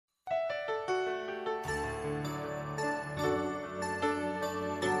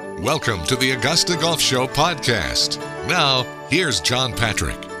Welcome to the Augusta Golf Show podcast. Now, here's John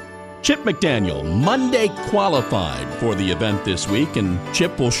Patrick. Chip McDaniel, Monday qualified for the event this week, and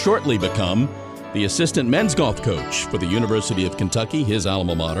Chip will shortly become the assistant men's golf coach for the University of Kentucky, his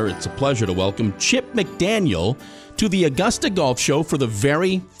alma mater. It's a pleasure to welcome Chip McDaniel to the Augusta Golf Show for the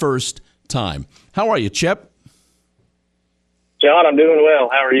very first time. How are you, Chip? John, I'm doing well.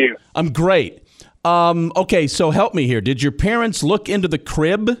 How are you? I'm great. Okay, so help me here. Did your parents look into the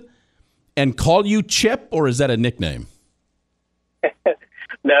crib and call you Chip, or is that a nickname?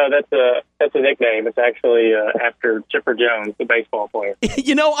 No, that's a nickname. It's actually after Chipper Jones, the baseball player.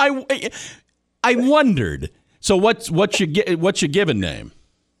 You know, I wondered. So what's your given name?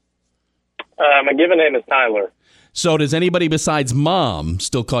 My given name is Tyler. So does anybody besides Mom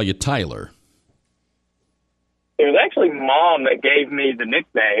still call you Tyler? It was actually Mom that gave me the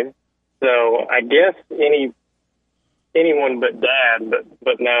nickname. So I guess anyone but Dad,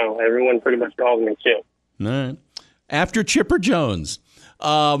 but no, everyone pretty much calls me Chip. All right. After Chipper Jones,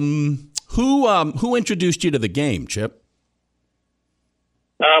 who introduced you to the game, Chip?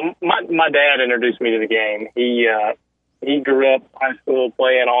 My dad introduced me to the game. He grew up high school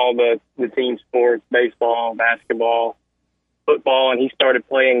playing all the team sports, baseball, basketball, football, and he started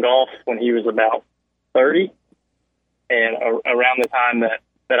playing golf when he was about 30. And around the time that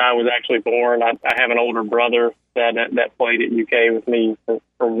I was actually born, I have an older brother that played at UK with me for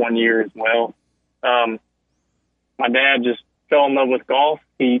 1 year as well. My dad just fell in love with golf.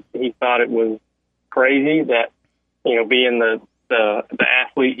 He thought it was crazy that, being the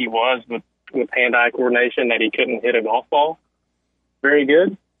athlete he was with hand-eye coordination, that he couldn't hit a golf ball very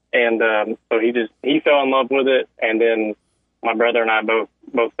good. And so he fell in love with it, and then my brother and I both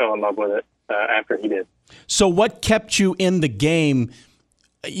fell in love with it after he did. So what kept you in the game?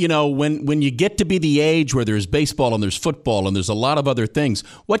 When you get to be the age where there's baseball and there's football and there's a lot of other things,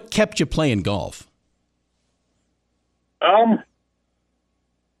 what kept you playing golf?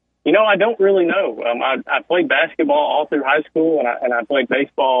 I don't really know. I played basketball all through high school, and I played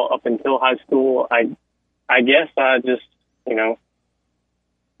baseball up until high school. I guess I just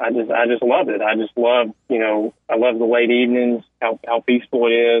loved it. I just loved, I love the late evenings, how peaceful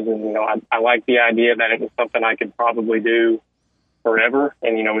it is. And, I like the idea that it was something I could probably do forever.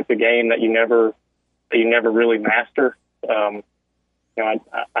 And, it's a game that you never really master. I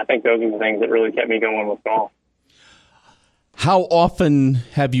think those are the things that really kept me going with golf. How often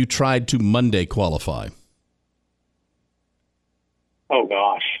have you tried to Monday qualify? Oh,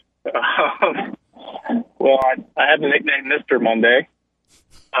 gosh. Well, I have the nickname Mr. Monday.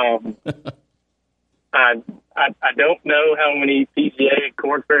 I don't know how many PGA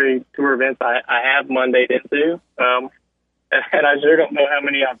Korn Ferry Tour events I have Mondayed into, and I sure don't know how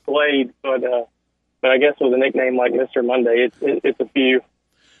many I've played. But I guess with a nickname like Mr. Monday, it's a few.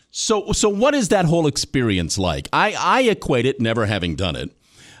 So what is that whole experience like? I equate it, never having done it,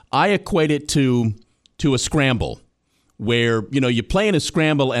 I equate it to a scramble where, you play in a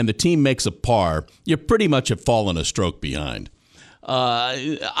scramble and the team makes a par. You pretty much have fallen a stroke behind.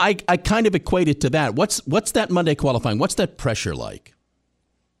 I kind of equate it to that. What's that Monday qualifying? What's that pressure like?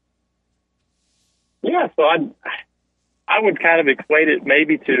 Yeah, so I would kind of equate it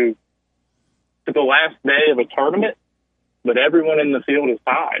maybe to the last day of a tournament, but everyone in the field is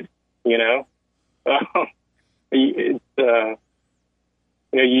tied. You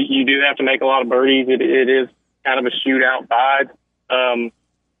do have to make a lot of birdies. It is kind of a shootout vibe.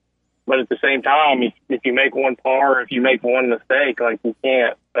 But at the same time, if you make one par, or if you make one mistake, like you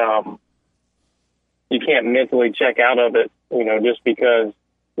can't mentally check out of it, just because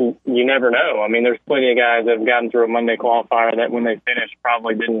you never know. I mean, there's plenty of guys that have gotten through a Monday qualifier that when they finish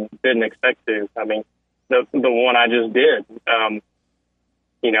probably didn't expect to. I mean, the one I just did, I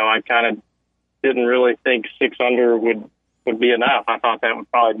kind of didn't really think 6 under would be enough. I thought that would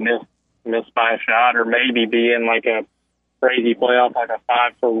probably miss by a shot, or maybe be in like a crazy playoff, like a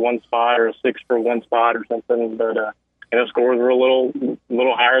 5 for one spot or a 6 for one spot or something. But scores were a little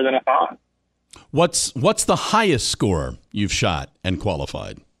higher than I thought. What's the highest score you've shot and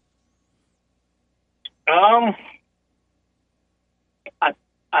qualified?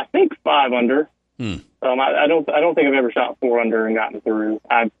 I think 5 under. I don't think I've ever shot 4 under and gotten through.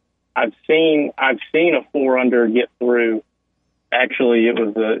 I've seen a 4 under get through. Actually, it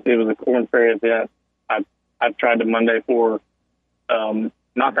was a Korn Ferry event. I've tried to Monday for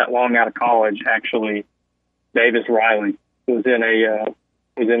not that long out of college. Actually, Davis Riley was in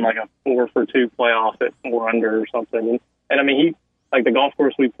like a 4 for 2 playoff at 4 under or something. And I mean, he, like the golf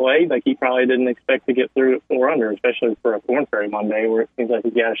course we played, like he probably didn't expect to get through at 4 under, especially for a Korn Ferry Monday where it seems like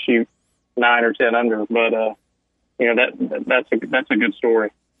you got to shoot 9 or 10 under. But that's a good story.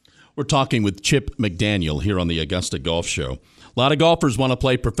 We're talking with Chip McDaniel here on the Augusta Golf Show. A lot of golfers want to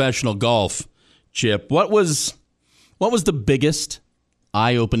play professional golf. Chip, what was the biggest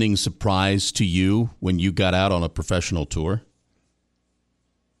eye-opening surprise to you when you got out on a professional tour?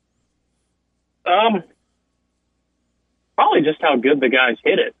 Probably just how good the guys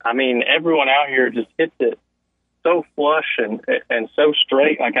hit it. I mean, everyone out here just hits it so flush and so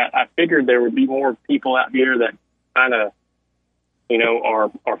straight. Like I figured there would be more people out here that kind of,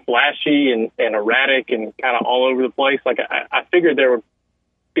 are flashy and erratic and kind of all over the place. Like I figured there would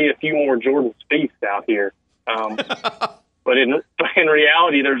be a few more Jordan Spieths out here. But in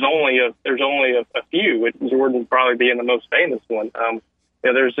reality, there's only a few, with Jordan probably being the most famous one.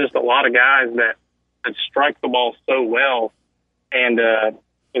 There's just a lot of guys that strike the ball so well, and a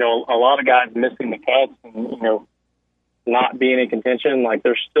lot of guys missing the cuts and not being in contention. Like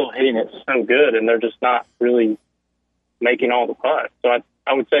they're still hitting it so good, and they're just not really making all the putts. So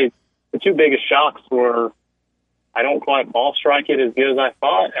I would say the two biggest shocks were I don't quite ball strike it as good as I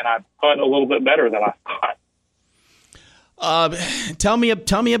thought, and I putt a little bit better than I thought. Tell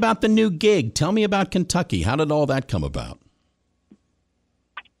me about the new gig. Tell me about Kentucky. How did all that come about?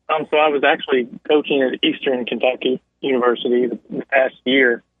 So I was actually coaching at Eastern Kentucky University the past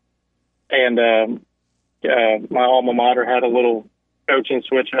year, and my alma mater had a little coaching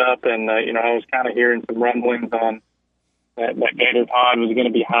switch up, and I was kind of hearing some rumblings on that Gator Todd was going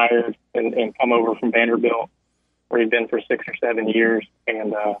to be hired and come over from Vanderbilt, where he'd been for 6 or 7 years,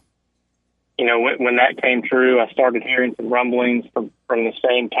 and when that came true, I started hearing some rumblings from the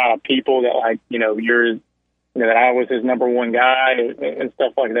same kind of people that that I was his number one guy and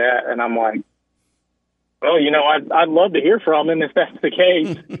stuff like that. And I'm like, well, I'd love to hear from him if that's the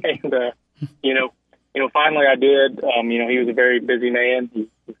case. And, finally I did. He was a very busy man. He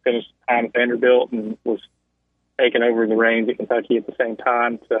finished time at Vanderbilt and was taking over the reins at Kentucky at the same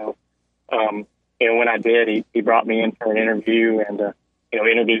time. So, when I did, he brought me in for an interview and,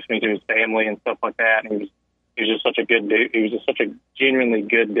 introduced me to his family and stuff like that. And he was just such a good dude. He was just such a genuinely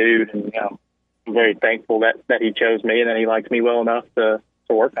good dude. And, I'm very thankful that he chose me and that he liked me well enough to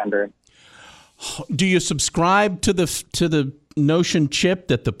work under him. Do you subscribe to the notion, Chip,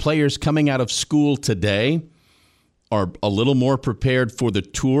 that the players coming out of school today are a little more prepared for the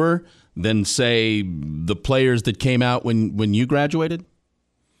tour than, say, the players that came out when you graduated?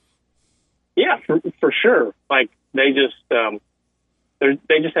 Yeah, for sure. Like they just have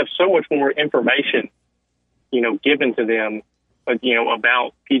so much more information, given to them,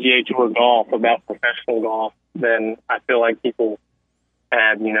 about PGA Tour golf, about professional golf, than I feel like people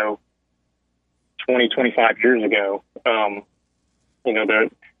had, 20, 25 years ago.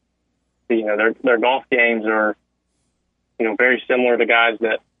 Their golf games are, very similar to guys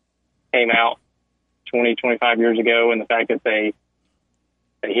that came out 20, 25 years ago, and the fact that they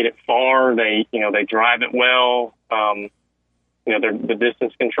hit it far, they drive it well. The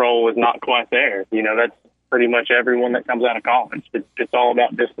distance control is not quite there. That's pretty much everyone that comes out of college. It's all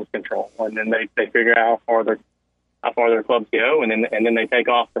about distance control, and then they figure out how far their clubs go, and then they take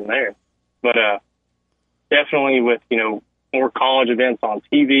off from there. But definitely with more college events on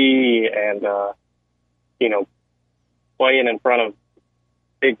TV and playing in front of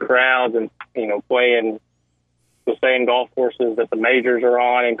big crowds and playing the same golf courses that the majors are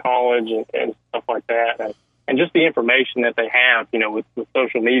on in college and stuff like that, and just the information that they have, with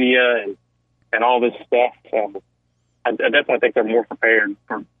social media and all this stuff. I definitely think they're more prepared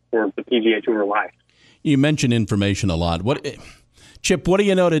for the PGA Tour life. You mention information a lot. Chip, what do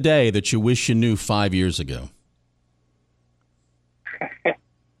you know today that you wish you knew 5 years ago?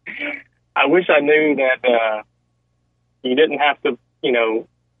 I wish I knew that you didn't have to,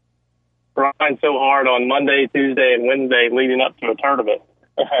 grind so hard on Monday, Tuesday, and Wednesday leading up to a tournament.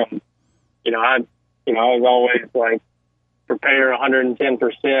 I was always like, prepare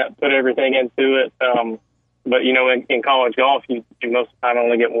 110%, put everything into it. But in college golf, you most of the time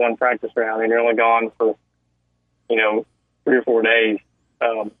only get one practice round, and you're only gone for 3 or 4 days.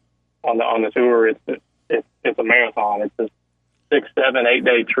 On the tour, it's a marathon. It's a 6, 7, 8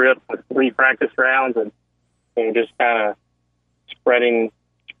 day trip with 3 practice rounds, and just kind of spreading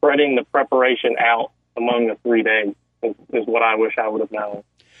the preparation out among the 3 days is what I wish I would have known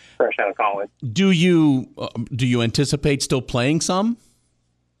fresh out of college. Do you anticipate still playing some?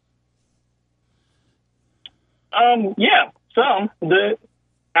 Yeah, some.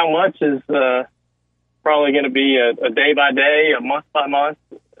 How much is probably going to be a day by day, a month by month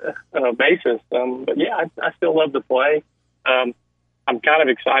basis. But yeah, I still love to play. I'm kind of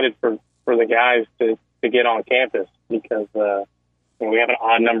excited for the guys to get on campus because we have an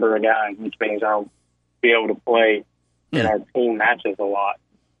odd number of guys, which means I'll be able to play in our team matches a lot.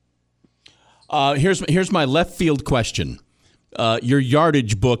 Here's my left field question. Your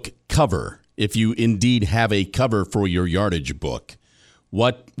yardage book cover, if you indeed have a cover for your yardage book,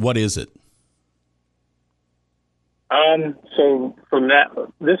 what is it? So from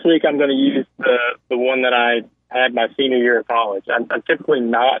this week, I'm going to use the one that I had my senior year of college. I'm typically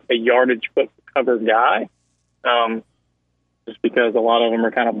not a yardage book cover guy, just because a lot of them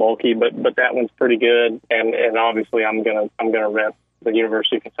are kind of bulky. But that one's pretty good, and obviously I'm gonna rep the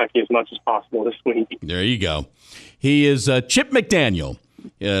University of Kentucky as much as possible this week. There you go. He is Chip McDaniel,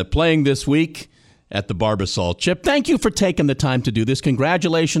 playing this week at the Barbasol. Chip, thank you for taking the time to do this.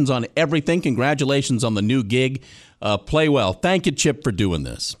 Congratulations on everything. Congratulations on the new gig. Play well. Thank you, Chip, for doing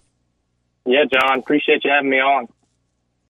this. Yeah, John, appreciate you having me on.